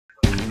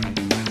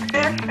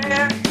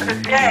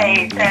the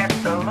day that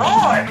the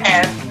Lord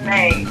has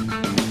made.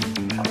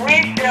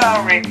 We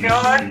shall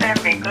rejoice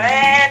and be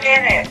glad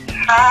in it.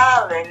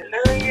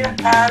 Hallelujah,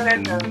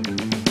 hallelujah.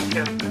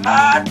 To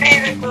God be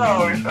the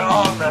glory for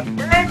all the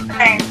good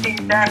things He's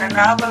done in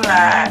our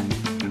lives.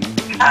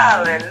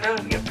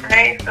 Hallelujah,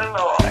 praise the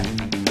Lord.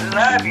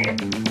 Love you.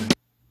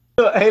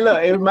 Hey,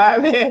 look, it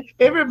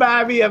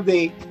reminds me of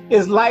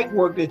his light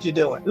work that you're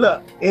doing.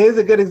 Look, here's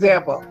a good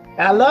example.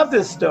 And I love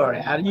this story.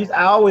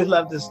 I always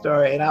love this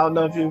story, and I don't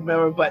know if you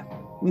remember, but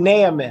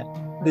Naaman,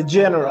 the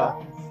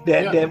general,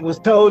 that was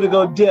told to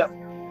go dip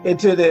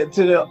into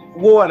the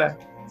water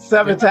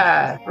 7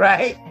 times,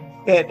 right?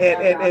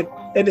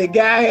 And the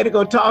guy had to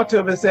go talk to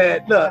him and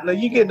said, look,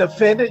 you getting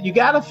offended? You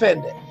got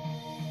offended.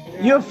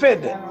 You're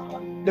offended.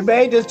 The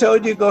man just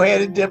told you to go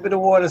ahead and dip in the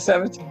water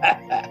 7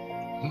 times.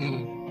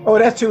 Oh,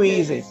 that's too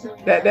easy.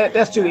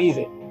 That's too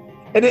easy.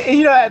 And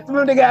you know, I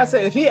remember the guy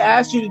said, if he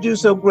asked you to do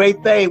some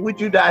great thing, would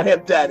you not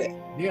have done it?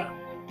 Yeah.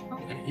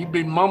 He'd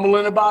been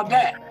mumbling about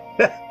that.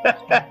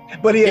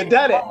 But he had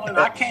done it.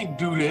 I can't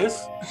do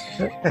this.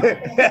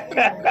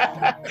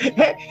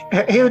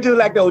 He would do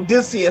like the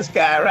Odysseus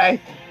guy, right?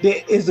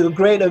 It's a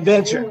great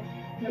adventure.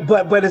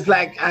 But it's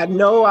like, I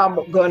know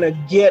I'm gonna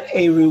get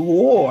a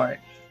reward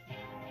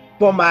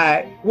for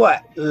my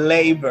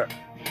labor.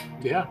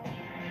 Yeah.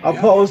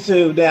 Opposed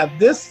to now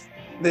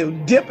the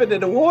dipping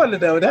in the water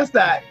though, that's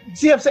not,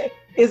 see what I'm saying?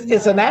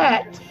 It's an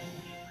act,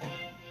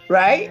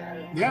 right?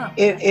 Yeah.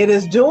 It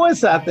is doing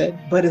something,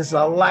 but it's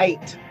a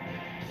light.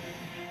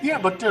 Yeah,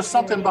 but there's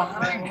something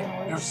behind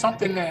it. There's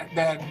something that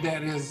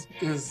is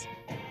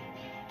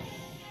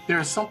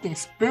there's something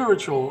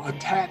spiritual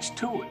attached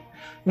to it.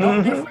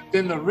 No different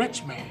than the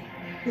rich man.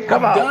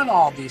 Come on. Done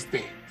all these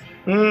things.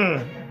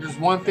 There's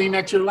one thing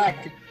that you're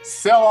lacking.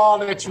 Sell all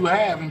that you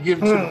have and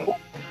give it to the poor.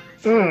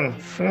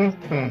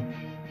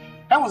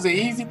 That was an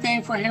easy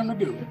thing for him to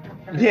do.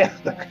 Yeah.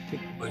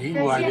 But he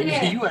was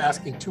like, you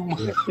asking too much.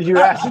 You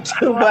asking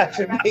too much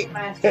of me.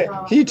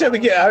 He took me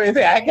get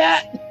everything I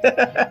got.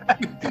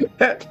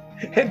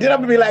 And then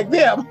I'm gonna be like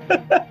them.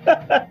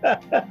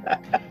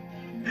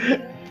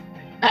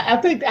 I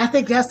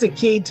think that's the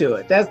key to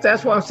it.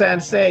 That's what I'm trying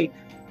to say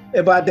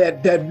about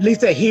that at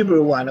least the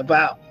Hebrew one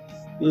about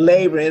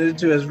laboring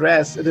into his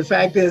rest. The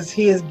fact is,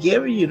 he has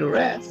given you the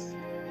rest.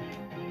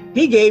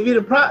 He gave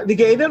you he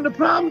gave them the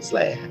promised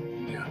land.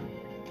 Yeah.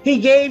 He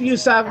gave you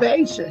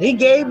salvation. He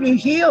gave you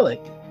healing.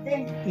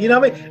 You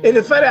know what I mean? And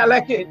it's funny, I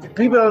like it.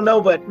 People don't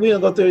know, but we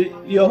don't go through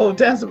your whole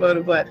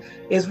testimony, but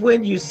it's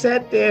when you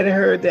sat there and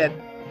heard that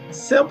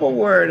simple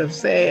word of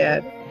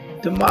saying,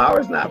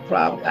 tomorrow's not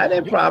promised. I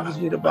didn't promise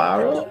you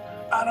tomorrow.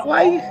 Out of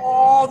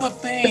all the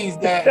things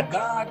that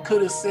God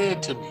could have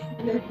said to me,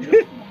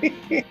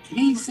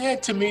 He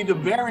said to me the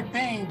very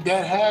thing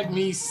that had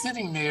me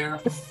sitting there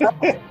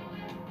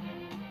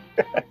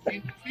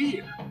in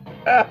fear.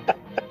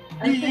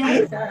 He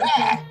used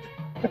that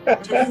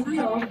to free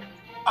me.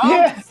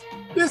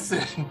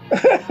 Listen,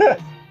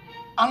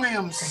 I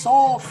am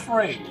so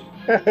afraid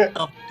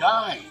of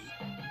dying,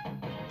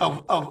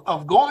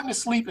 of going to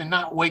sleep and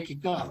not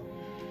waking up.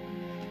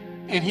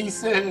 And He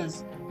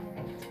says,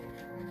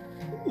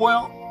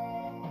 well,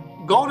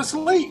 go to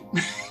sleep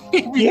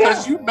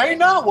because you may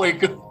not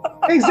wake up.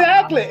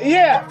 Exactly.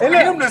 Yeah. For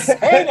him to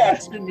say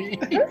that to me,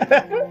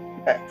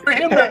 for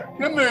him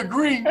to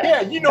agree,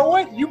 yeah, you know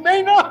what? You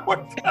may not wake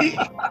up.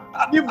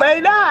 You may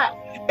not.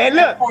 And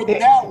look, for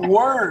that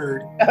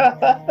word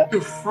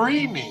to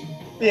free me,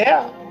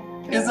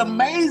 is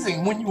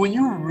amazing when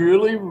you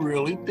really,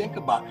 really think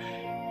about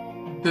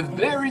it. The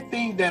very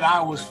thing that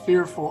I was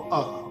fearful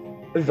of,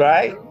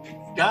 right?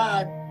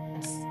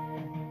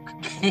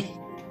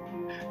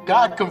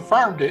 God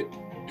confirmed it.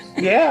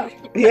 Yeah.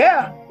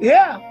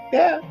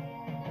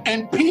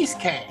 And peace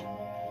came.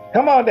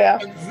 Come on now.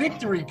 And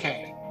victory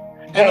came.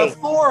 And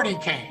authority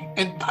came.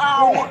 And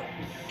power.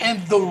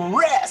 And the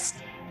rest.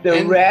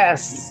 The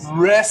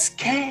rest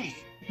came.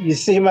 You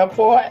see my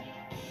point?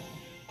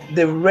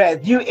 The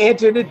rest. You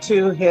entered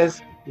into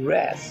His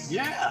rest.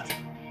 Yeah.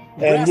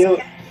 And rest.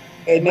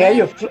 now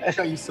you're. I'll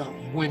tell you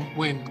something. When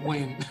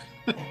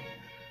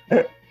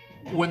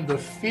when the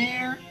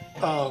fear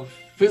of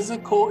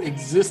physical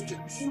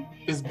existence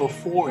is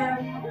before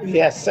you.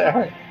 Yes,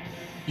 sir.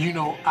 You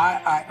know,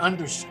 I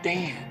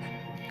understand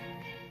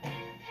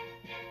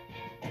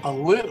a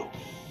little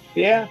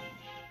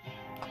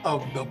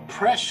of the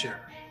pressure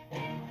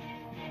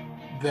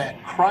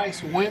that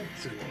Christ went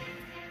through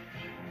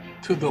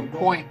to the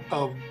point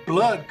of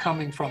blood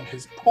coming from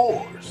His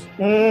pores.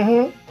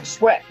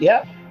 Sweat,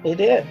 it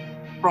did.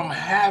 From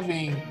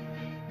having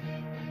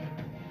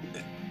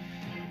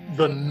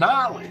the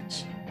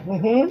knowledge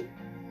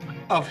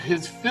of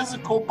His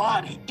physical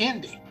body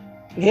ending.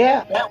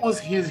 Yeah. That was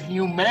His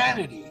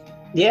humanity.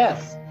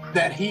 Yes.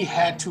 That He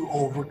had to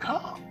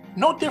overcome.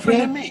 No different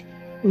than me.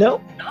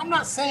 No. I'm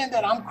not saying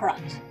that I'm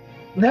Christ.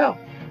 No.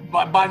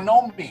 By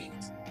no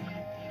means.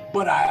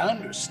 But I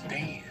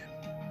understand.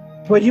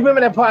 Well, you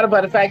remember that part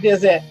about the fact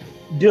is that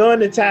during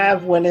the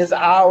times when His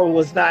hour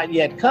was not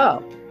yet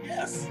come,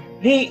 yes,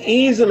 He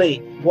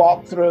easily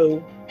walked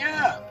through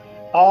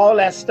all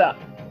that stuff.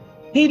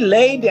 He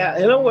laid down.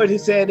 In other words, he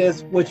said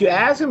is, what you're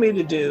asking me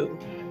to do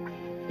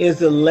is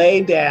to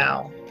lay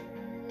down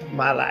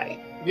my life.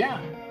 Yeah.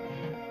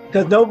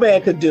 Because no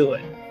man could do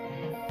it.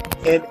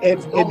 And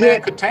no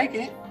man could take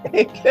it.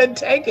 He couldn't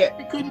take it.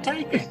 He couldn't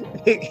take it.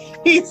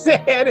 He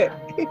said it.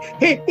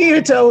 He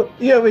even told,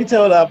 he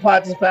told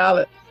Pontius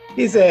Pilate,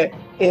 he said,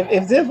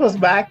 if this was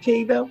my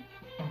kingdom,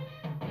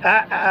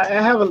 I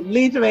have a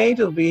legion of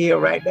angels be here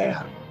right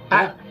now.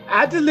 Yeah.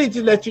 I just need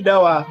to let you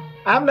know,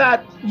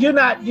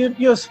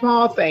 you're a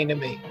small thing to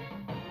me.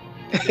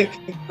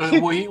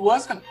 Well, he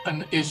wasn't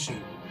an issue.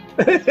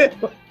 Yeah.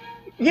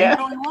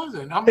 He really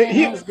wasn't. I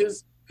mean,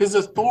 his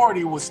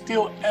authority was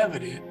still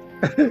evident,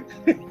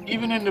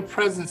 even in the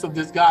presence of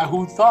this guy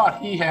who thought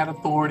he had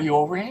authority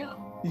over him.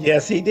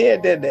 Yes, he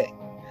did, didn't he?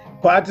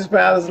 Pontius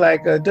Pilate's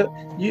like,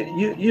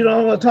 you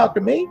don't want to talk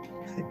to me?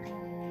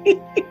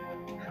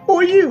 Who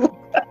are you?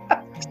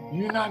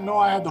 You not know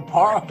I have the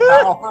power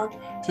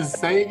to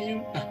save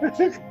you?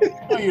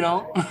 No, you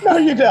don't. No,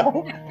 you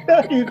don't.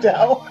 No, you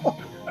don't.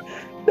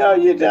 No,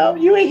 you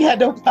don't. You ain't got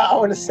no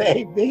power to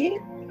save me.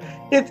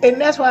 And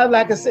that's why,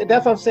 like I said,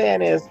 that's what I'm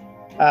saying is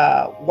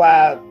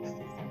why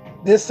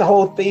this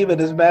whole theme of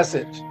this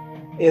message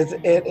is,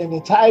 in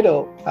the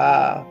title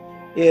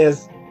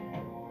is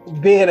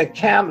being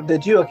accountable,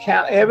 that you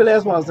account, every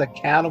last one is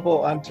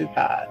accountable unto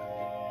God.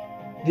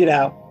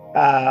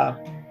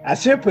 I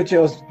should put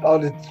yours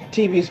on the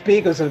TV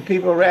speaker so the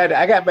people around it.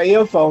 I got my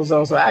earphones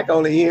on so I can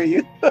only hear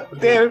you.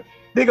 They're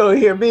going to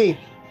hear me.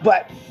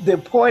 But the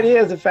point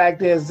is, the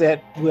fact is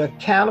that we're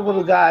accountable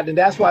to God, and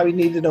that's why we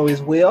need to know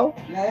his will.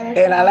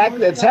 And I like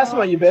the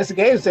testimony you best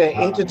gave, said,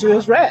 enter to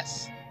his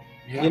rest.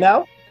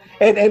 Yeah.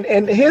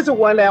 And here's the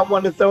one that I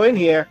want to throw in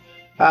here.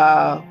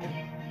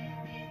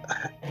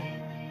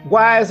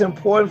 Why it's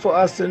important for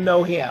us to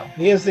know him.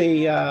 Here's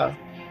the,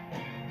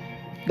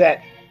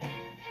 that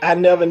I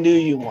never knew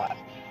you one.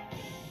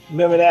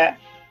 Remember that?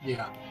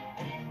 Yeah.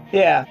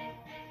 Yeah.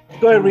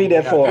 Go ahead and read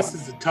that for us.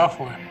 This is a tough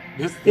one.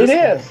 This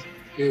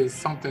is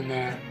something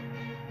that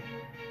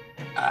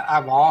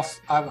I've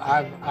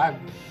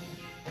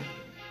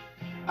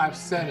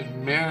sat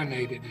and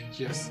marinated and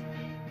just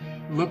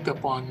looked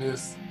up on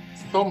this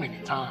so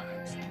many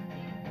times.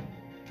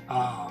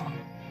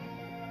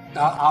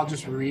 I'll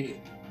just read it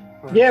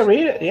first. Yeah,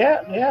 read it.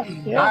 Yeah.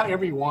 Not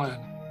everyone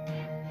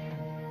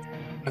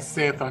that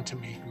saith unto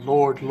me,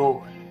 Lord,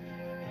 Lord,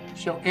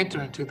 shall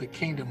enter into the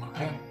kingdom of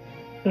heaven.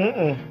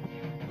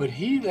 But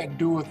he that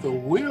doeth the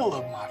will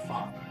of my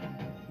Father,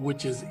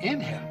 which is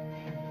in heaven.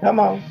 Come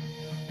on.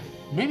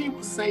 Many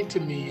will say to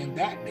me in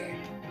that day,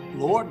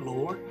 Lord,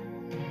 Lord,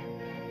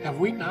 have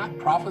we not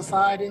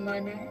prophesied in thy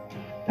name?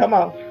 Come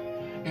on.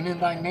 And in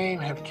thy name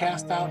have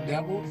cast out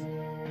devils,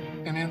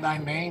 and in thy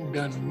name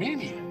done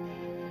many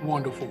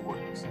wonderful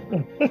works.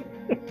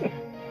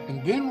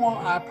 And then will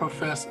I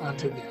profess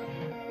unto them,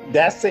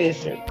 that's the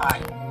issue. I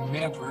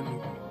never knew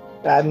you.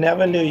 I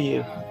never knew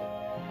you.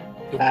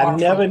 I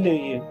never knew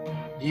you.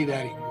 Ye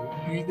that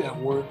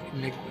work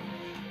iniquity.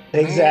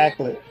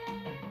 Exactly.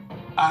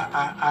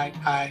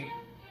 Man,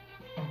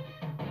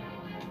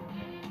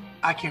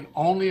 I can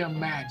only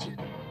imagine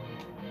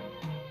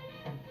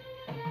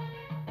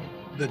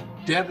the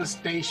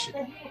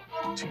devastation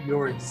to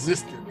your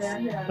existence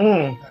at that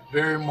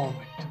very moment.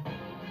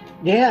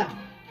 Yeah.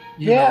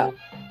 You know,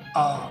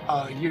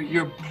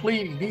 you're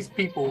pleading, these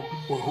people,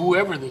 or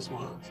whoever this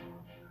was,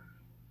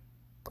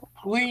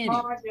 pleading,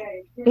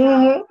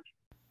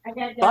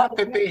 thought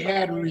that they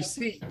had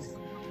receipts.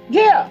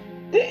 Yeah.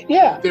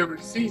 Their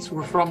receipts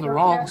were from the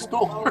wrong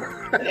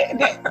store.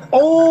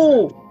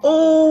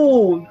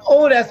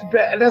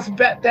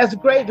 That's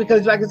great,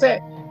 because like I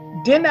said,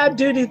 didn't I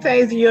do these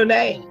things in your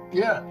name?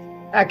 Yeah.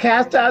 I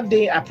cast out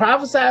I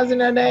prophesied in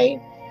your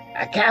name.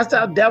 I cast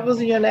out devils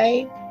in your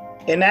name.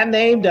 In that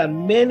name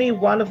done many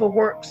wonderful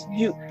works.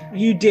 You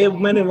did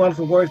many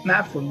wonderful works,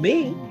 not for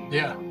me.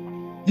 Yeah.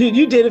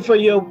 You did it for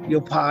your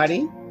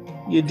party.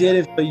 You did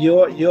it for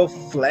your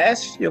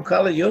flesh, your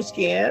color, your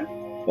skin,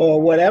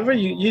 or whatever.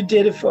 You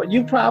did it for,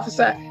 you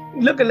prophesied.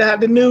 Look at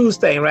the news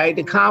thing, right?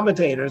 The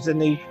commentators and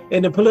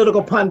the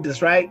political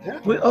pundits, right? Yeah.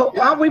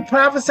 Aren't we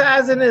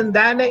prophesizing in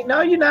thy name?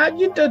 No, you're not.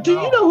 You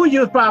know who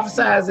you was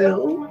prophesizing?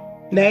 Who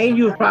name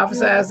you was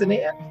prophesizing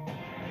in?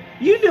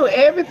 You knew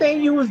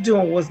everything you was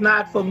doing was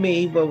not for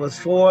me, but was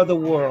for the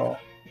world.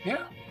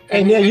 Yeah.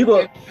 And then you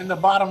go. And the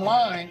bottom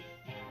line,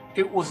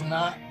 it was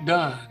not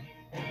done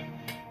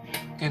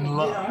in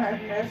love.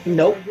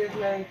 Nope.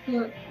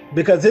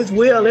 Because his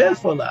will is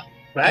for love,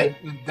 right?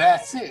 And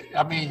that's it.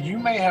 I mean, you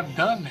may have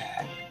done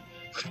that,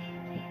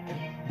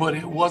 but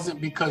it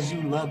wasn't because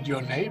you loved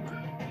your neighbor.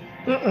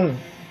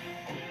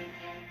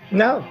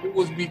 No. It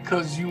was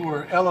because you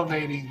were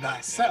elevating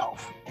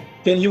thyself.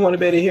 Can you want to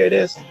be able to hear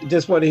this?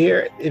 Just want to hear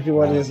it. If you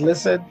want to just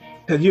listen,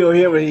 because you'll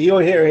hear him,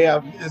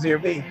 just hear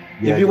me.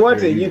 Yeah, if you want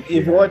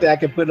to, I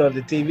can put it on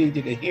the TV.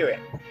 You can hear it.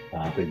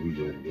 I think we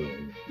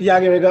good. Y'all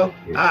give it a go.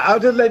 Yeah. I'll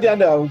just let y'all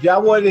know. If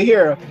y'all wanted to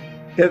hear,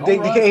 because they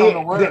can't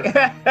hear.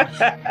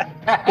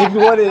 If you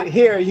wanted to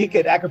hear,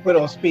 I can put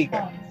it on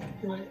speaker.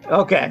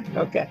 Okay,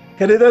 okay.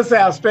 Because it does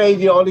sound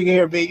strange. You only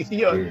hear me.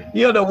 You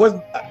don't know what's.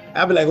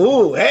 I'll be like,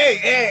 ooh, hey,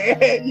 hey,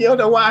 hey. You don't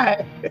know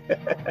why.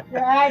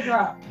 Your eye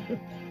drop.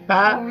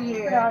 Huh? Oh,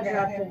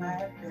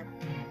 yeah.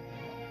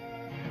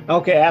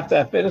 Okay, after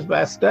I finish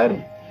my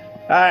study.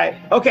 All right.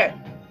 Okay.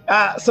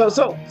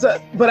 So,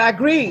 but I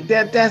agree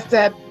that that's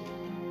that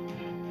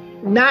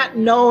not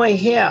knowing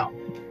him,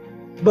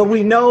 but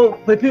we know.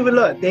 But people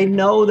look, they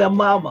know their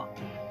mama.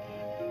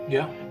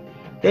 Yeah.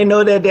 They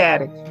know their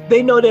daddy.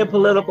 They know their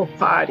political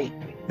party.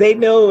 They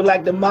know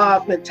like the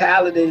mob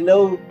mentality. They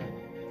know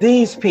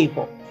these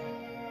people.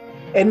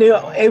 And you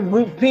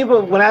know,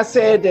 people, when I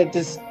said that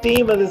this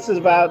theme of this is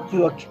about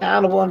you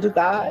accountable unto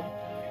God,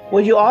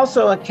 well, you're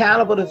also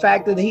accountable to the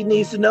fact that he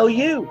needs to know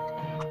you.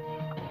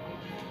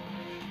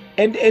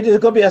 And it is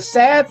going to be a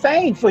sad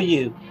thing for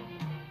you,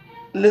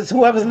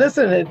 whoever's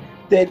listening,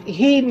 that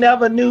he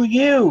never knew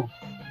you.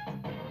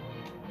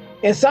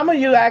 And some of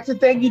you actually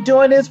think you're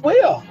doing his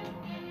will.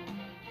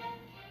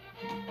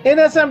 And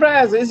that's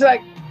surprising. It's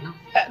like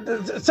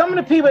some of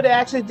the people that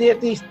actually did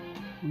these,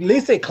 at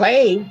least they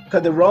claim,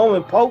 because the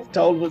Roman Pope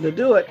told them to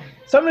do it.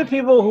 Some of the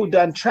people who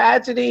done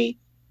tragedy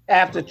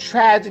after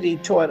tragedy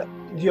toward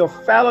your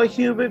fellow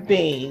human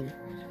being,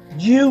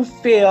 you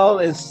feel,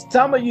 and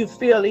some of you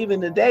feel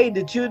even today,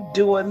 that you're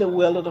doing the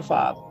will of the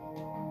Father.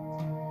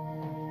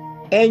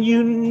 And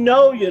you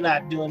know you're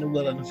not doing the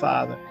will of the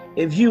Father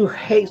if you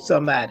hate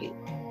somebody.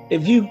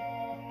 If you,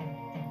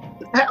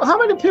 how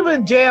many people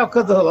in jail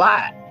because of a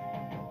lie?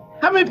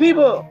 How many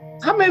people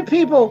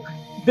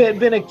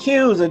been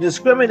accused or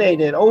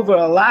discriminated over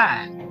a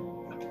lie?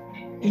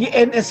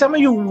 And some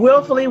of you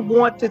willfully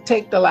want to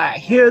take the lie,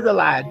 hear the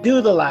lie, do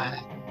the lie.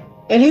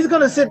 And he's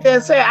going to sit there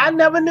and say, I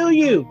never knew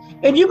you.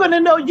 And you're going to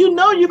know,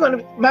 you're going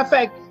to, matter of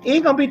fact, it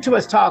ain't going to be too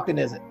much talking,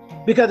 is it?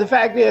 Because the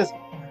fact is,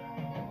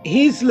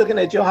 he's looking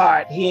at your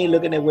heart. He ain't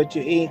looking at what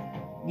you eat.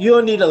 You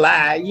don't need a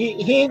lie. He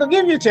ain't going to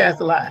give you a chance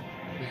to lie.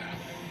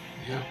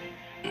 Yeah.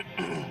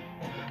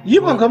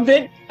 You're going to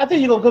convince, I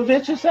think you're going to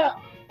convince yourself.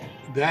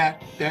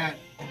 That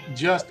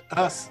just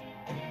us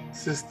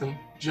system,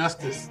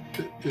 justice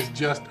is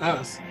just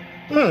us.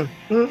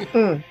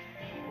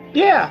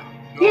 Yeah,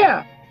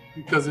 yeah.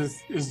 Because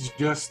it's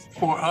just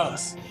for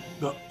us,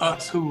 the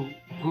us who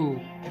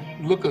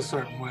look a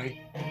certain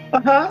way.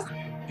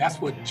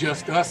 That's what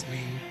just us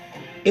means.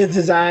 It's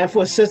designed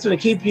for a system to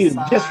keep you,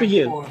 just for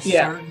you. For a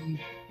certain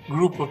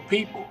group of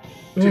people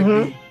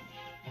to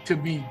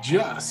be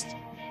just.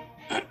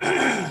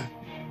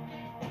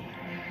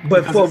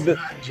 But for it's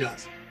not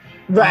just.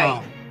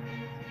 Right.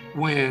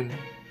 When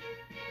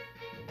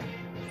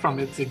from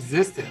its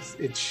existence,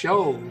 it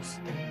shows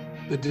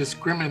the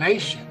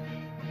discrimination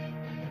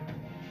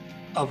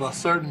of a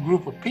certain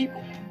group of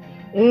people.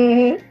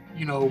 You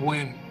know,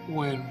 when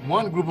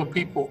one group of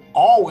people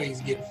always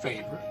get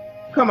favored.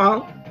 Come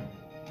on.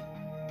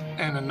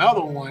 And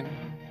another one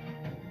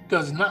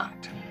does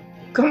not.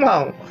 Come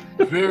on.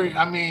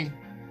 I mean,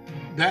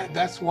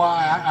 that's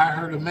why I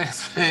heard a man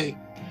say,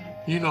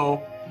 you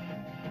know,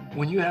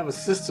 when you have a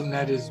system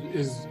that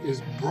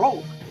is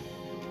broke,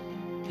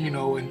 you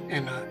know,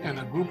 and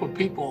a group of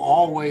people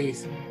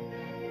always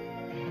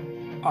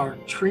are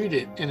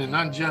treated in an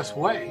unjust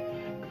way,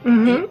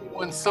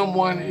 when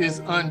someone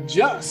is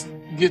unjust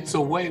gets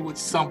away with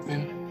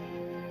something,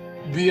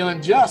 the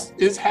unjust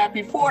is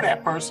happy for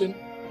that person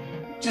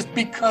just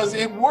because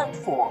it worked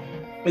for them.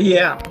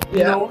 Yeah.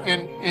 You know,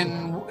 and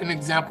an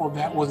example of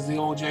that was the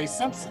O.J.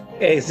 Simpson.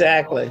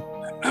 Exactly.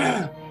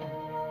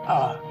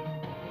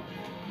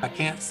 I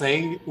can't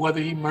say whether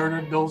he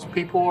murdered those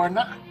people or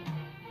not,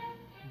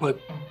 but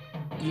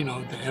you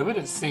know, the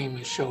evidence seemed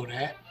to show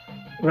that.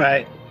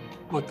 Right.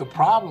 But the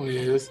problem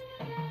is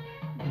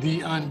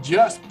the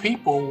unjust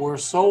people were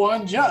so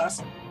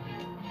unjust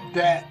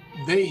that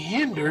they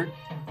hindered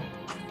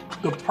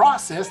the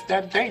process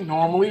that they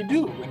normally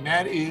do, and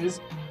that is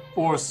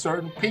for a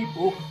certain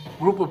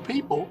group of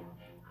people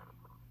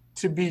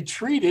to be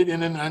treated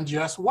in an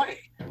unjust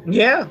way.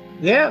 Yeah.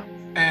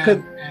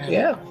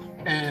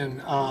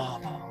 And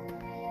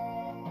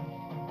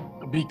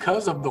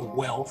because of the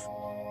wealth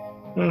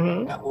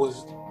that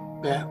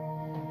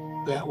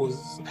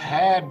was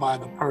had by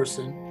the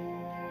person,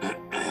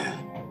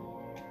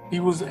 he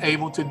was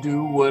able to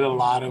do what a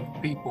lot of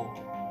people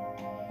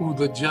who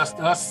the just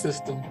us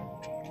system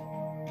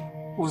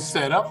was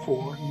set up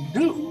for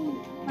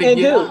do. They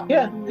do.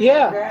 Yeah.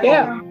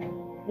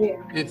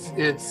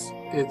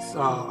 It's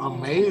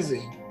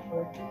amazing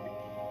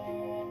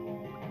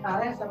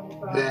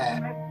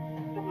that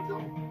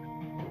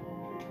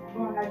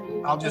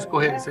I'll just go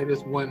ahead and say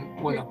this: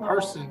 when a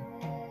person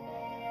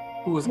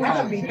who is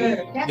caught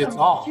gets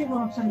off, She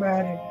wants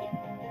somebody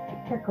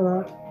to pick her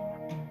up.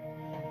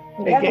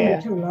 That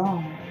won't be too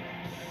long.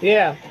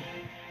 Yeah,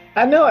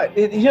 I know it.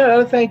 You know, the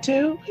other thing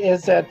too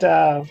is that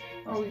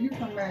You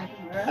come back.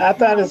 I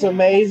thought it's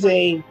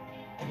amazing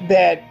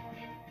that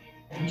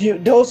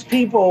those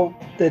people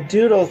that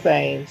do those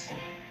things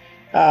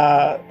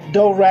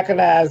don't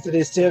recognize that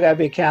they still got to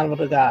be accountable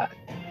to God.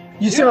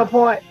 You see my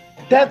point?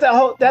 That's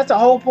the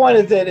whole point.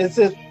 Is that it's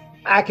just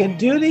I can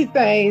do these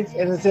things,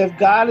 and as if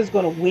God is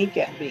going to wink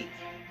at me.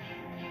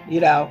 You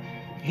know,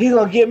 he's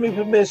going to give me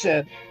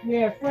permission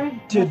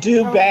to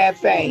do bad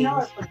things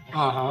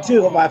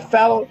to my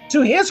fellow,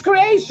 to his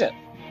creation.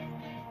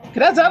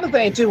 That's the other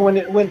thing too,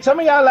 when some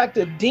of y'all like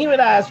to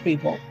demonize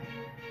people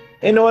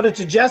in order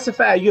to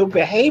justify your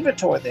behavior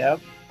toward them,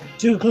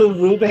 to include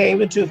rude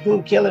behavior, to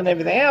include killing and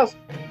everything else,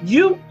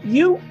 you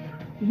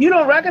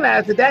don't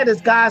recognize that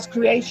is God's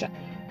creation.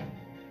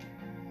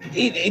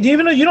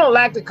 Even though you don't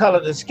like the color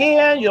of the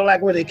skin, you don't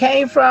like where they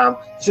came from,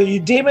 so you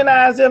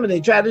demonize them, and they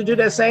try to do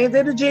that same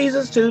thing to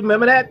Jesus too.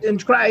 Remember that in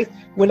Christ,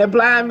 when the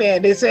blind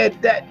man, they said,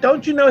 that,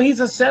 don't you know he's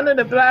a sinner?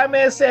 The blind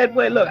man said,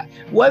 wait, look,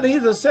 whether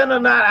he's a sinner or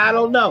not, I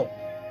don't know.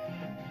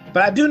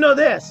 But I do know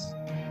this,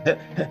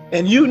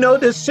 and you know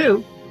this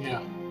too.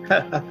 Yeah.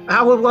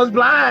 I was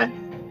blind,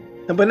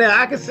 but now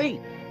I can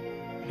see.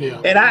 Yeah.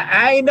 And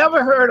I ain't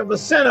never heard of a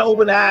sinner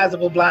open the eyes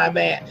of a blind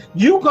man.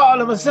 You call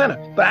him a sinner,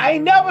 but I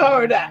ain't never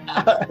heard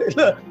that.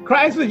 Look,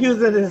 Christ was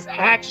using his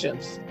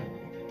actions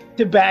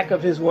to back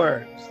up his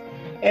words.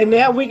 And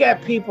now we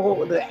got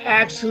people that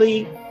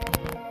actually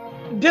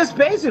just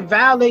basically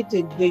violate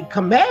the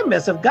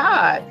commandments of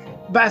God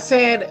by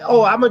saying,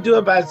 oh, I'm going to do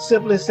it by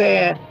simply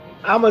saying,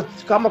 I'm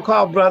gonna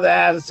call Brother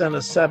Addison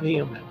a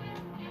subhuman.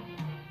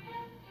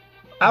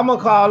 I'm gonna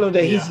call him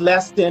that he's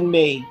less than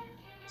me.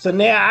 So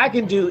now I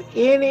can do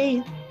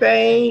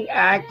anything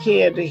I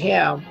can to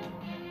him.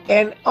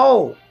 And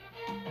oh,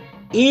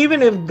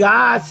 even if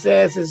God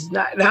says it's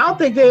not, and I don't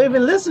think they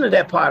even listen to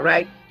that part,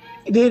 right?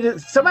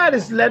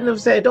 Somebody's letting them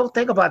say, don't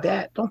think about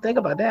that. Don't think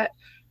about that.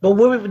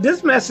 But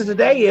this message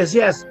today is,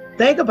 yes,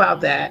 think about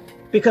that,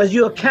 because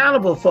you're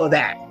accountable for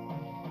that.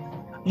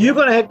 You're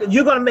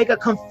gonna make a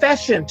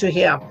confession to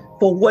him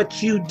for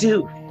what you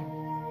do.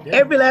 Yeah.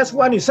 Every last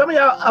one of you. Some of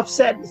y'all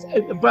upset,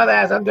 Brother,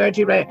 as I'm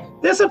guarantee right,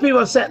 there's some people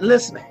upset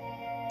listening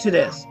to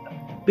this,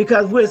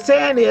 because what we're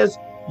saying is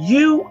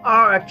you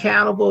are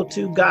accountable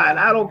to God.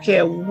 I don't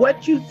care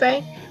what you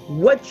think,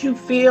 what you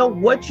feel,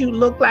 what you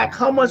look like,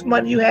 how much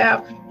money you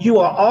have. You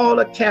are all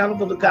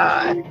accountable to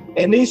God.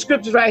 And these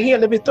scriptures right here,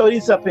 let me throw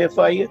these up here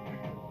for you.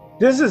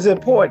 This is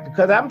important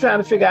because I'm trying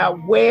to figure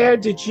out where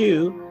did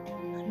you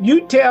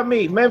tell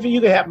me, maybe you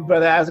can help me,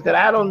 Brother Isaac, because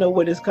I don't know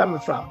where this is coming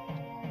from.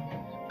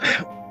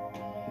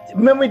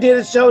 Remember we did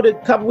a show a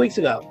couple weeks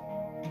ago.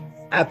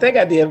 I think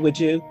I did with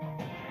you.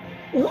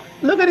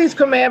 Look at these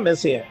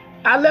commandments here.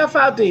 I left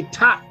out the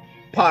top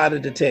part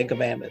of the 10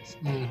 commandments.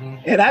 Mm-hmm.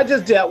 And I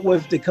just dealt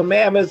with the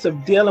commandments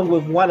of dealing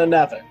with one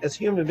another as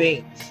human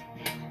beings,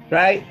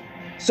 right?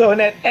 So in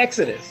that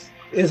Exodus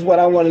is what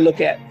I want to look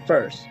at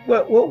first.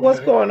 What's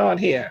going on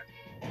here?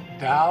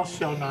 Thou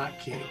shalt not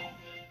kill.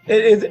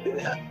 It is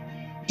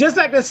just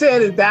like I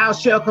said, thou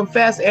shalt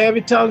confess,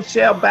 every tongue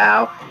shall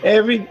bow,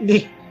 every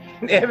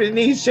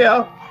knee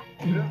shall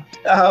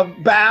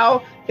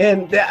bow,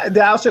 and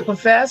thou shalt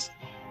confess.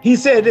 He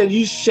said that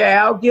you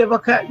shall give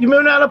account. You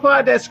remember another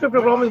part of that scripture,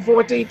 Romans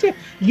 14:10.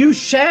 You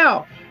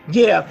shall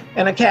give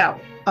an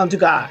account unto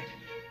God.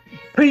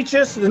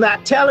 Preachers are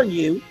not telling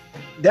you.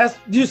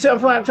 You see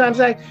what I'm trying to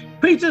say?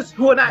 Preachers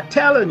who are not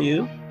telling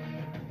you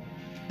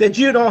that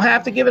you don't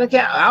have to give an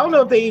account. I don't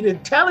know if they either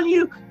telling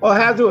you or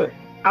have to.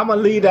 I'm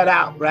gonna leave that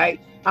out, right?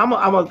 I'm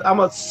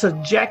a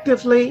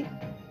subjectively.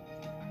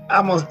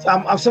 I'm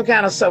some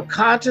kind of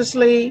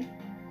subconsciously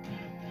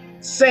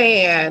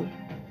saying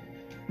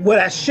what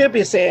I should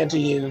be saying to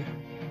you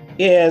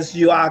is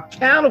you are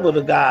accountable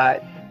to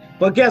God.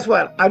 But guess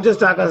what? I'm just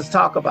not going to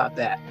talk about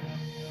that.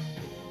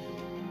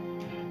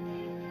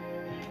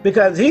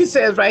 Because he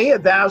says right here,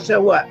 thou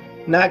shalt what?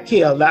 Not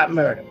kill, not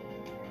murder.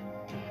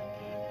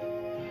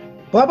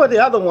 What about the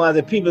other ones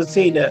that people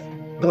seem to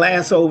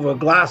gloss over?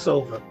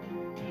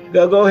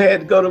 Go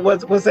ahead, go to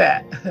what's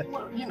that?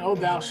 Well,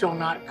 thou shalt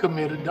not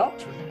commit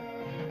adultery.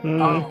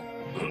 Mm-hmm.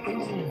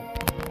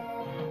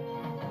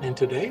 In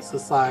today's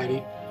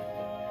society,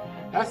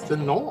 that's the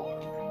norm.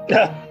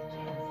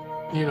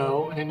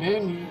 And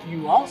then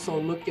you also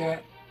look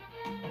at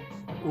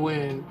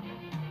when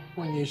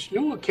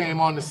Yeshua came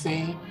on the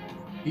scene,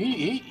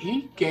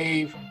 he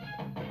gave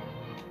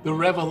the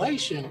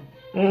revelation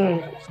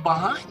that was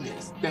behind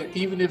this, that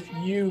even if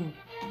you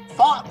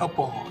thought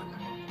upon.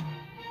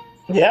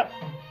 Yep.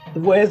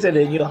 Where is it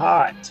in your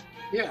heart?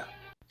 Yeah.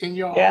 In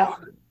your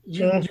heart.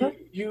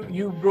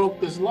 You broke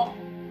this law.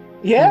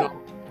 Yeah.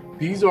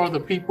 These are the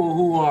people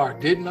who are,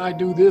 didn't I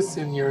do this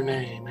in your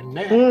name? And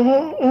that,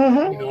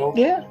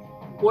 Yeah.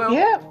 Well,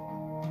 yeah.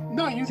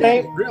 No, you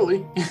didn't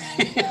really.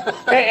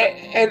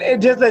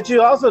 and just let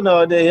you also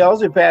know that he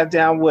also passed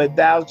down with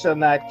thou shalt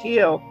not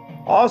kill,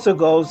 also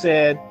goes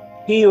and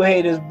he who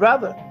hates his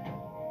brother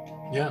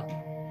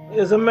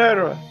is a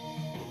murderer.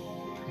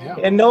 Yeah.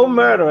 And no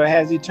murderer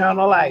has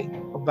eternal life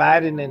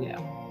abiding in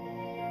him.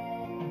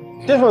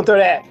 Yeah. Just want to throw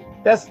that.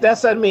 That's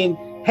doesn't mean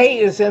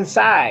hate is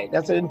inside.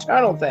 That's an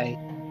internal thing,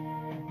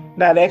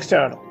 not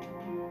external.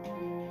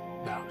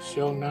 Thou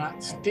shalt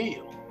not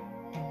steal.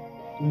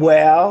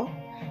 Well,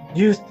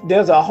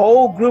 there's a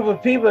whole group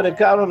of people that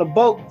got on a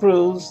boat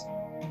cruise.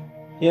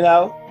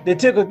 They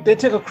took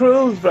a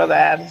cruise, Brother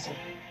Addison.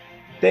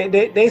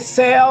 They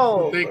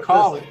sell. They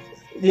call it.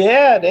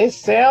 Yeah, they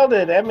sold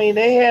it. I mean,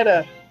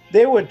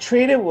 they were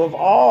treated with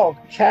all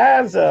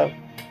kinds of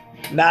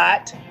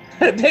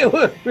they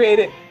were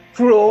created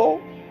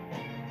cruel.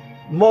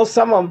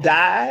 Some of them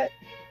died.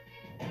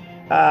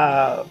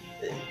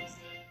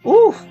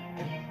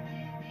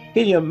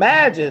 Can you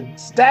imagine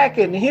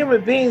stacking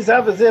human beings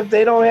up as if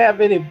they don't have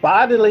any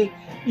bodily?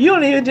 You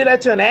don't even do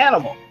that to an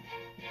animal.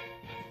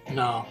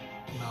 No.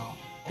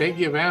 They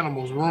give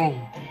animals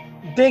room.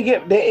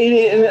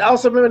 And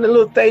also remember the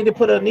little thing they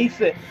put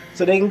underneath it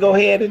so they can go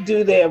ahead and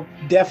do their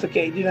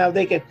defecate. You know,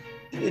 they can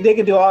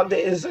do all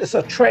it's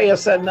a tray or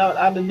something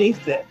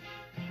underneath it.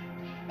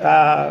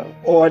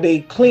 Or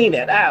they clean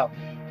it out.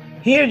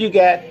 Here you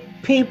got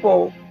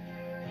people,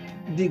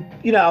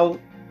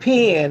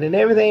 peeing and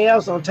everything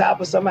else on top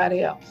of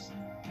somebody else.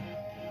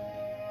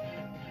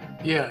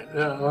 Yeah,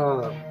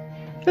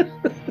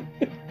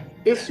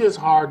 it's just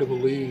hard to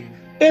believe.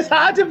 It's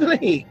hard to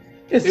believe.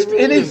 It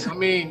really is. I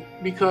mean,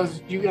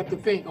 because you got to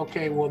think,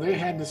 okay, well, they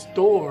had to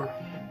store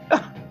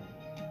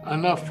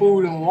enough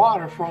food and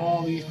water for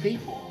all these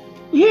people.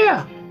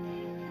 Yeah.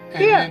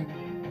 And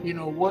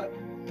then, what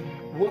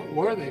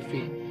were they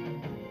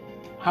feeding?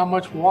 How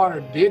much water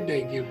did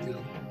they give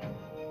them?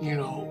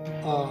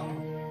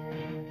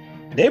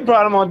 They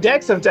brought them on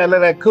deck sometime,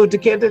 like that Kunta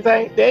Kinte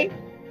thing.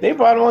 They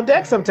brought them on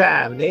deck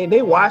sometime.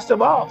 They washed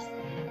them off.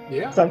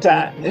 Yeah.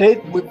 Sometimes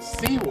with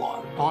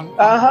seawater on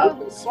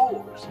open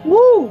sores.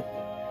 Woo.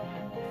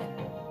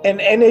 And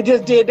they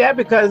just did that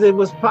because it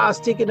was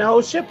sticking the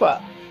whole ship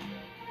up.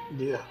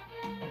 Yeah.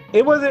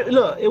 It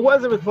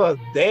wasn't for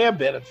their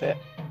benefit.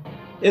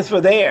 It's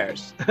for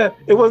theirs.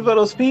 It was for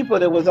those people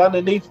that was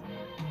underneath,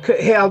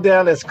 held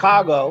down as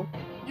cargo.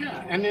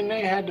 Yeah, and then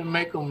they had to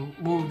make them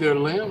move their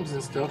limbs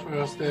and stuff, or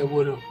else they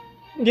would have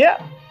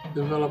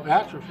developed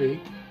atrophy.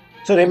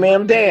 So they made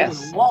them dance.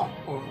 They walk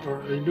or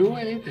do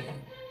anything.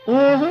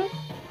 Mm-hmm.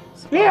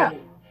 So yeah.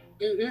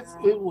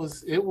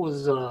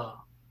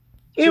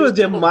 It was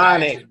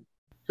demonic.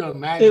 To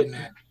imagine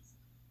that.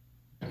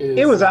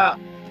 It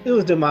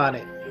was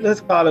demonic.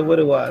 Let's call it what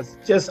it was.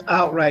 Just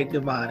outright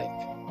demonic.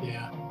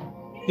 Yeah.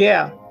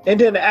 Yeah. And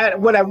then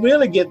what I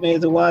really get me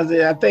is the ones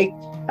that I think,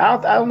 I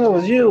don't know if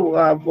it was you,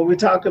 but we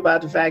talked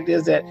about the fact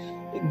is that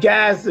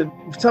guys,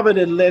 some of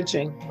the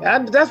lynching,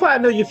 that's why I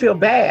know you feel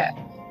bad.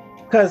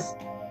 Because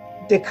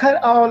they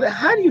cut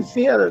how do you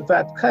feel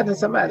about cutting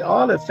somebody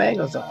all their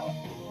fingers off?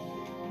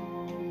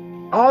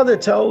 All their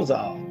toes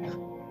off?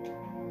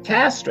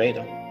 Castrate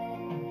them,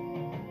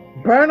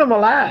 burn them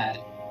alive,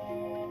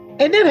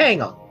 and then hang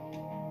them.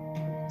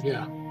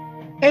 Yeah.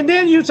 And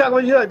then you talk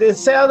about they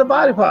sell the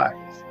body parts.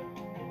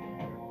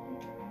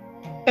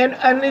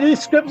 And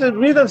these scriptures, the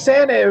reason I'm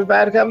saying that,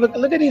 everybody,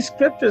 look at these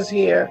scriptures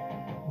here,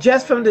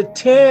 just from the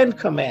 10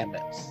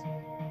 Commandments.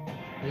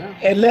 Yeah.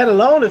 And let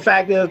alone the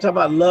fact that they're talking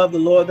about love the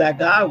Lord thy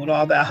God with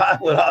all that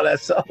heart, with all that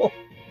soul.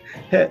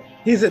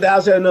 He said, thou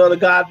shalt know the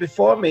God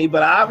before me,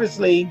 but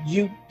obviously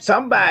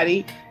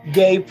somebody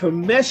gave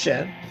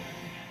permission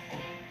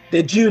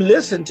that you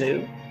listen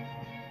to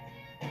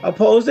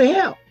opposed to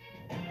him.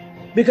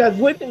 Because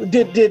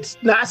did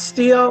not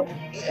steal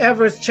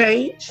ever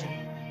change?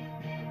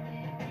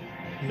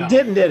 No.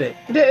 Did it?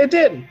 It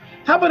didn't.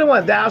 How about the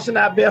one, thou shalt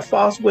not bear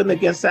false witness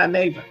against thy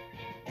neighbor?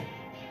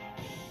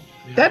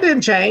 Yeah. That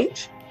didn't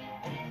change.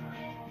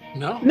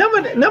 No.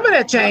 None of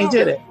that changed,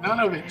 did it? None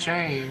of it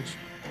changed.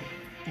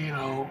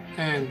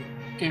 And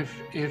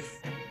if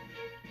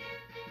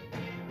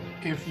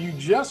you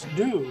just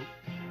do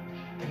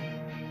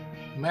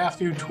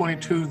Matthew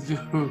 22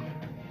 through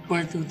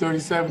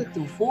 37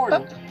 through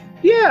 40,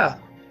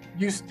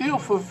 you still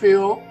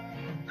fulfill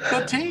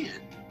the 10.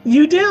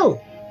 You do.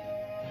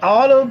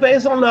 All of them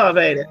based on love,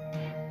 ain't it?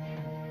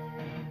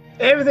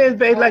 Everything's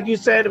based, like you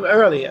said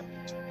earlier.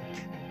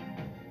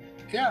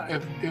 Yeah,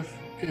 if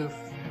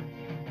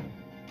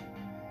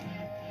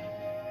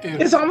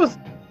it's almost,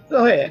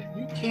 go ahead.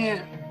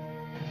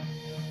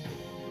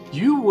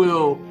 You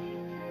will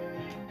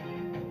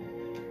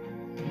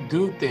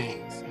do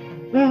things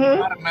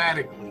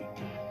automatically.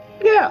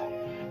 Yeah.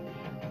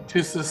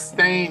 To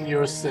sustain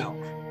yourself,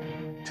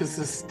 to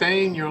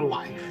sustain your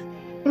life,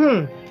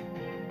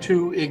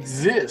 to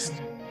exist,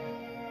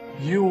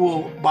 you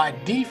will by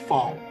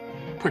default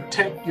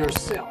protect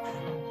yourself.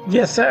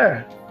 Yes,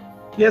 sir.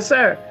 Yes,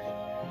 sir.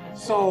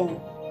 So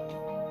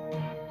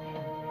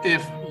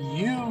if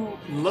you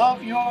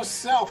love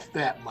yourself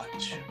that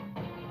much,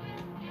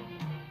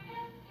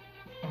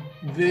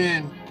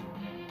 then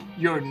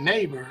your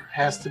neighbor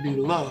has to be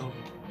loved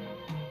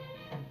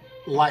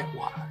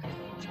likewise.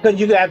 Because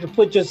you have to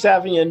put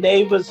yourself in your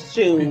neighbor's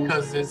shoes.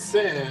 Because it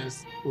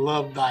says,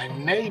 love thy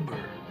neighbor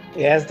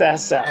as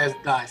thyself. As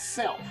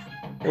thyself.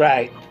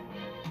 Right.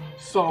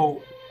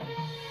 So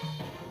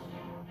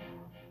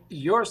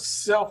your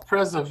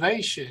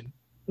self-preservation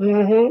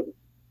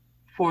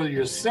for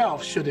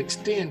yourself should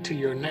extend to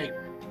your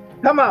neighbor.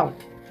 Come on.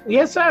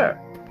 Yes, sir.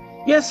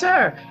 Yes,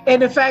 sir.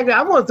 And in fact,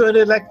 I want to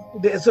throw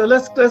it so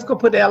let's go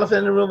put the elephant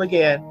in the room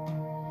again.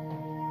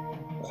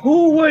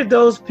 Who were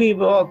those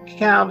people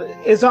counted?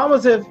 It's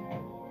almost if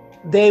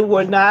they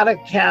were not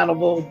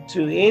accountable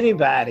to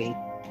anybody.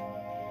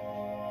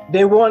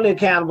 They weren't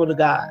accountable to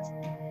God.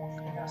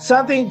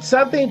 Something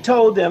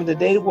told them that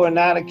they were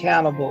not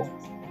accountable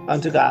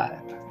unto God.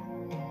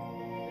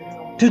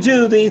 To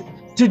do these,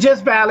 to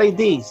just violate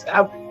these.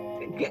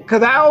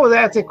 Because I always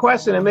ask a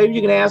question, and maybe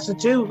you can answer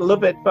too a little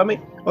bit for me,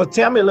 or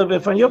tell me a little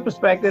bit from your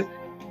perspective.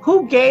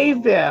 Who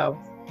gave them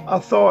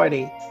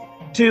authority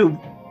to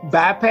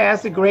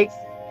bypass the great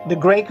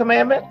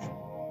commandment?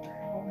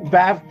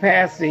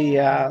 Bypass the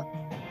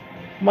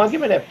come on,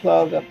 give me that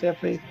plug up there,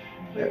 please.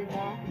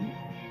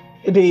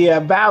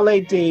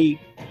 Violate the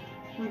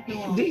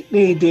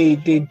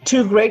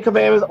 2 great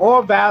commandments,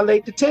 or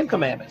violate the 10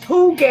 commandments.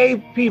 Who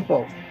gave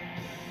people?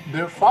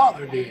 Their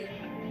father did.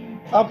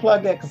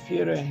 Unplug that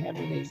computer and have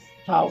me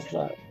power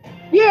plug.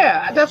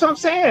 Yeah, that's what I'm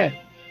saying.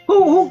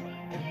 Who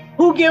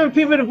giving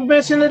people the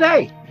permission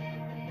today?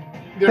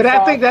 But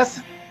I think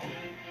that's.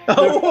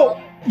 Oh,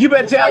 you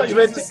better tell it.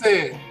 Jesus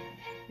said,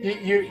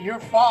 your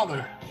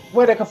father.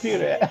 Where the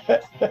computer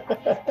at?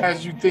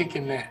 Has you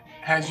thinking that?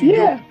 Has you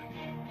doing that?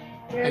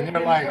 And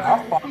they're like,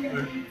 our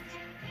father.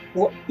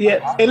 Well,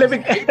 yeah. Hey, let me.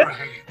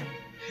 Abraham.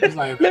 He's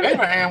like, if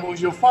Abraham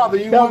was your father,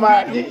 you don't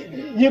mind.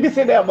 You can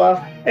sit there, boss.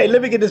 Hey,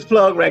 let me get this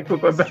plug right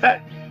quick.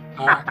 Right.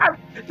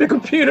 The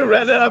computer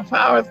running out of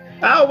power.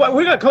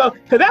 We're gonna close,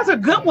 because that's a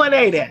good one,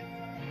 ain't it?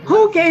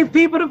 Who gave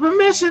people the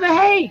permission to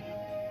hate?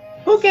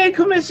 Who gave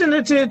permission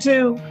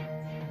to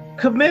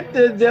commit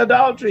the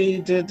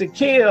adultery, to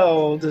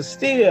kill, to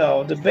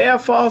steal, to bear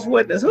false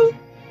witness?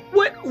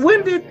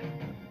 When did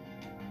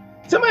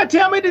somebody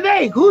tell me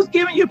today? Who's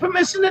giving you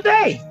permission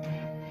today?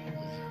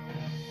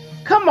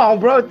 Come on,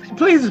 bro.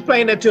 Please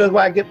explain that to us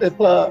while I get this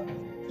plug.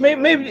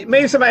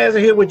 Maybe somebody has to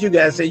hear what you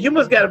guys say. You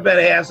must got a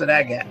better answer than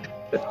I got.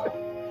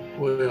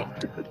 Well,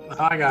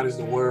 all I got is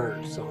the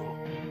word, so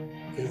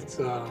it's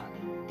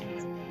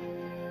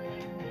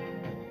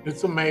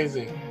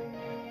amazing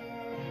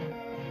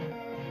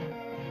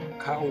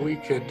how we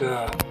could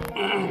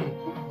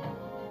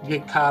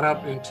get caught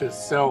up into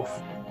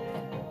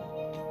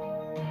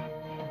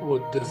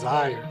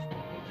desire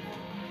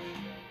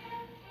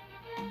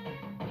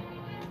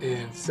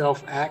and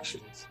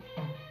self-actions,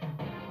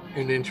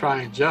 and then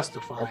try and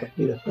justify it.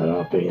 Yeah,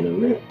 I'll pay in a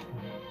minute.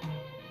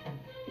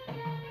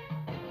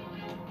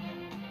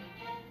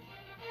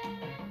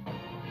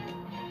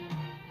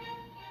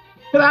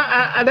 But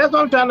that's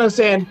what I'm trying to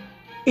understand.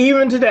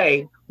 Even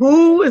today,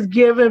 who is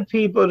giving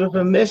people the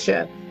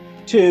permission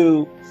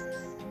to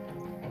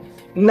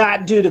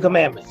not do the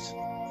commandments?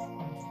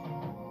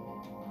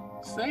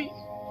 Satan.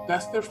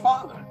 That's their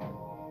father.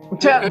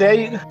 That's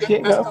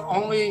the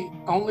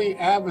only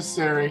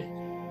adversary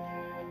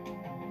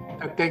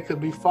that they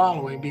could be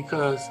following,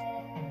 because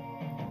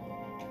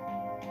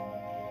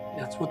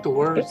that's what the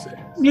word says.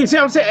 You see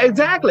what I'm saying?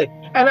 Exactly.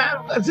 And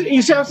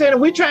you see what I'm saying?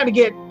 We're trying to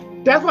get.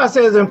 That's why I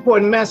say it's an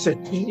important message.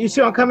 You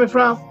see where I'm coming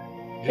from?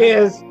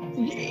 Yeah. Is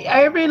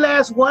every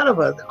last one of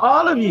us,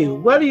 all of you,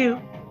 whether you,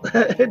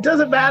 it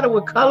doesn't matter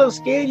what color of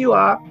skin you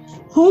are,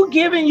 who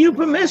giving you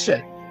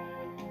permission?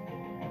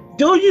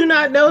 Do you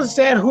not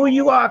understand who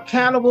you are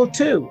accountable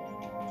to?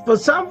 For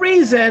some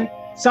reason,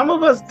 some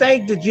of us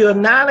think that you're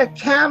not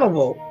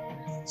accountable.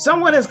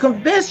 Someone has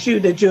convinced you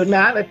that you're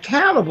not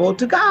accountable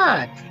to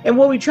God. And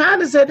what we're trying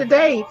to say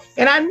today,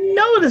 and I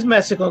know this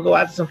message gonna go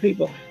out to some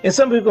people, and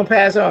some people gonna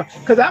pass on,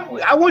 because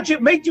I want you,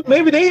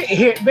 maybe they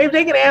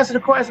can answer the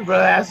question,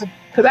 brother,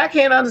 because I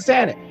can't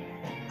understand it.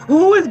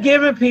 Who is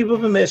giving people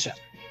permission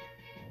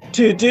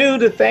to do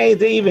the things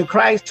that even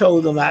Christ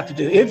told them not to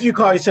do? If you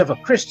call yourself a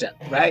Christian,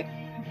 right?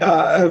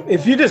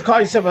 If you just call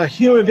yourself a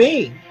human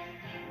being,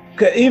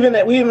 because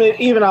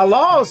even our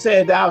law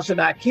said thou shalt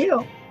not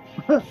kill.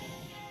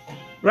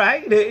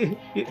 Right?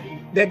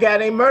 That guy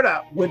named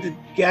Murdoch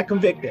got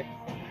convicted.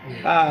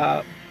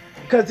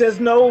 Because there's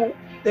the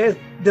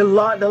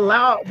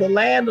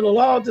land of the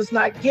law does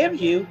not give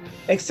you,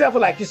 except for,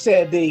 like you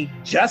said, the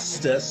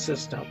justice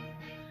system,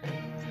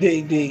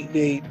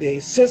 the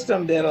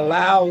system that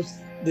allows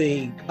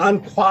the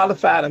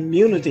unqualified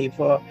immunity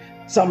for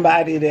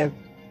somebody that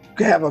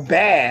have a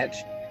badge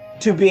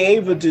to be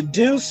able to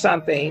do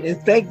something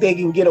and think they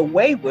can get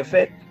away with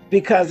it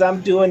because I'm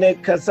doing it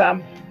because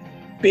I'm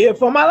fear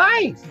for my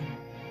life.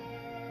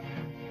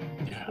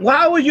 Yeah.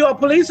 Why were you a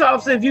police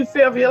officer if you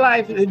fear for your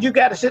life? If you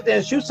got to sit there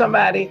and shoot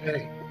somebody?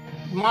 Hey,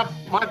 my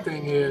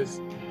thing is,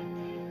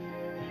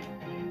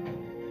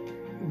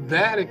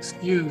 that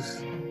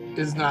excuse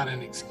is not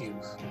an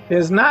excuse.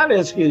 It's not an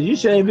excuse. You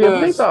shouldn't be a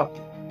police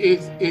officer.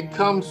 It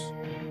comes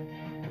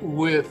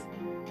with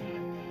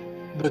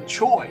the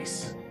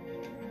choice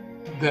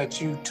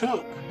that you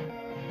took.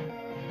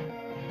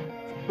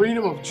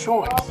 Freedom of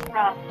choice.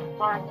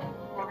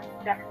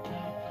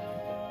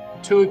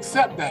 To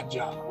accept that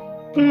job.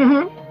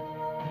 Mm-hmm.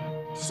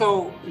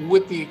 So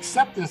with the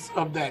acceptance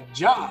of that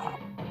job,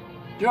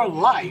 your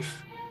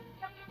life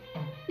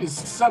is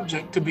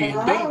subject to be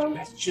in danger.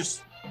 That's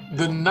just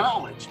the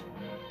knowledge.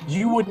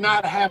 You would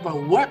not have a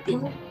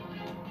weapon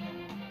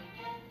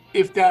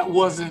if that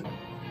wasn't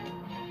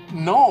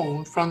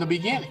known from the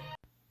beginning.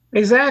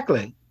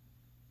 Exactly.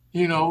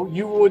 You know,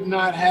 you would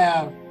not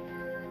have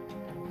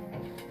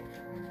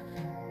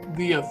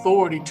the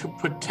authority to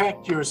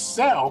protect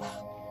yourself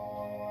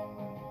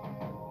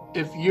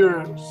if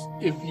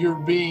you're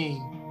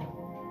being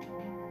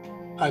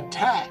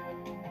attacked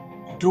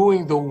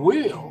doing the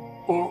will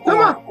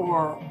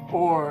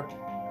or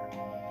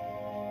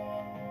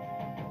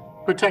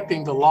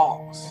protecting the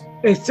laws.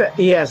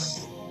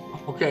 Yes.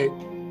 Okay,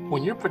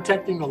 when you're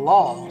protecting the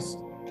laws,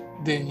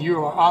 then you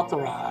are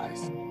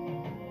authorized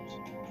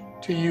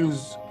to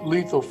use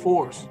lethal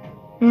force,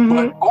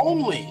 but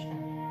only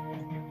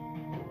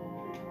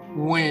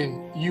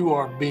when you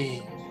are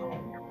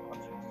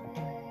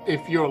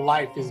if your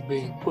life is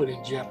being put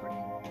in jeopardy.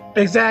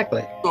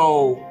 Exactly.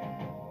 So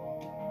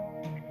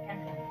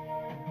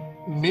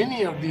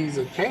many of these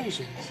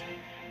occasions,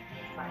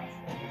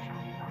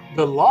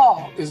 the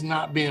law is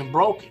not being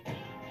broken,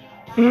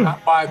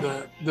 not by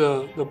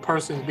the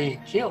person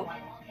being killed.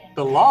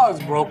 The law is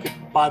broken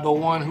by the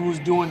one who's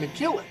doing the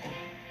killing.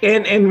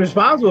 And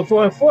responsible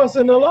for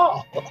enforcing the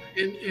law.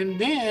 And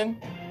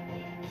then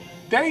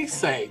they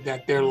say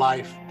that their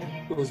life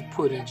was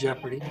put in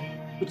jeopardy,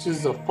 which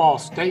is a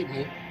false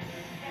statement,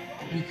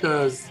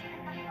 because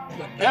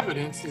the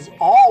evidence is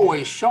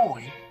always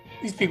showing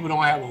these people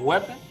don't have a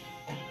weapon.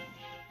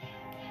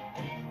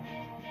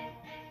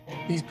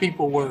 These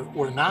people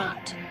were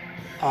not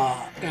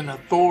in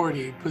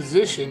authority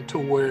position to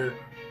where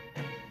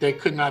they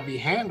could not be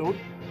handled.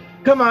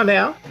 Come on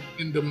now.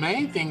 And the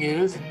main thing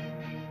is,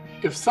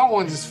 if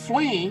someone is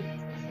fleeing,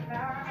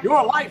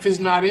 your life is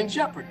not in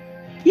jeopardy.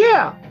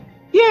 Yeah,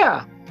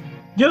 yeah.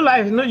 Your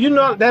life, you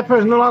know, that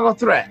person no longer a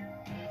threat,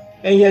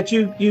 and yet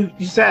you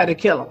decide to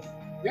kill him.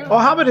 Yeah.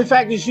 Or how about the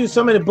fact that you shoot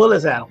so many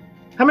bullets at him?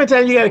 How many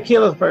times you got to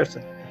kill a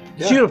person,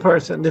 shoot a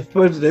person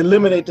to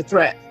eliminate the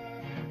threat?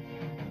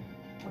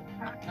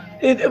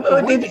 When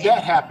did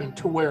that happen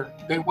to where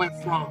they went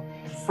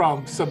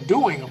from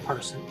subduing a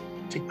person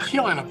to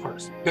killing a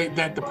person?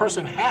 That the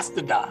person has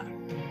to die.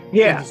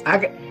 Yeah, I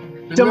got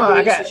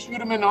shoot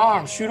him in the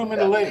arm, shoot him in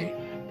the leg.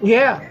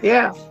 Yeah,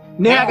 yeah.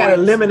 Now I got to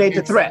eliminate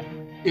the threat.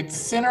 It's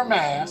center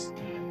mass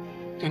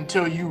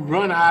until you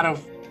run out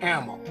of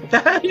ammo.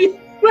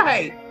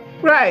 Right,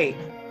 right.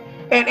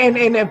 And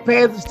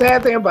the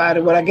sad thing about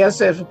it, what I guess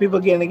says for people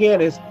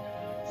again is,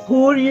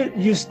 who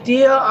you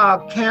still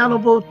are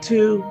accountable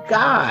to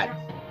God.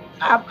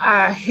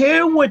 I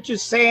hear what you're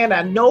saying.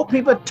 I know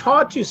people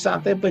taught you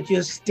something, but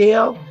you're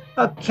still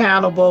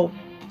accountable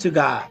to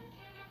God.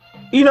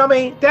 You know what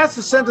I mean? That's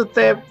the central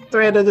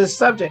thread of this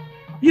subject.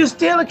 You're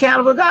still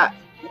accountable to God.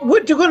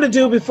 What you're going to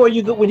do before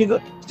you go, when you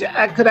go,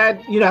 I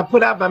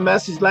put out my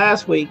message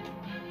last week,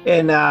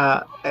 and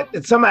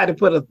somebody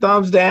put a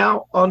thumbs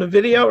down on the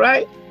video,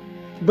 right?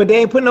 But they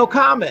ain't put no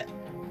comment.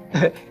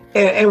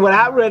 and what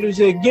I read was,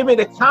 give me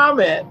the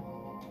comment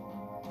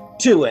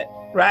to it,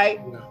 right?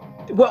 Yeah.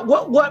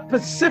 What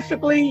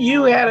specifically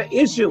you had an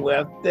issue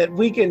with that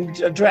we can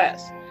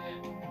address?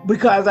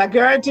 Because I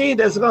guarantee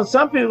there's going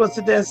some people will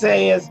sit there and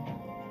say is,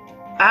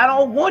 I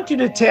don't want you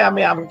to tell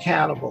me I'm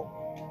accountable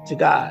to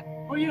God.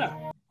 Oh yeah.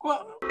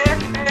 Well, this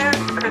is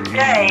the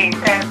day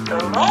that the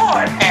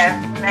Lord has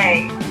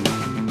made.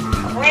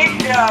 We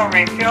shall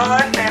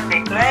rejoice and be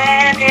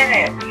glad in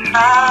it.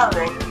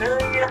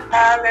 Hallelujah,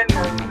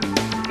 hallelujah.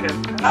 To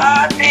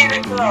God be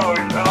the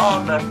glory for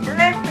all the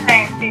good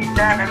things He's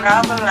done in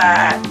our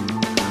lives.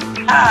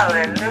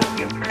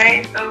 Hallelujah,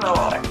 praise the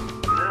Lord.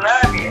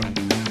 Love you.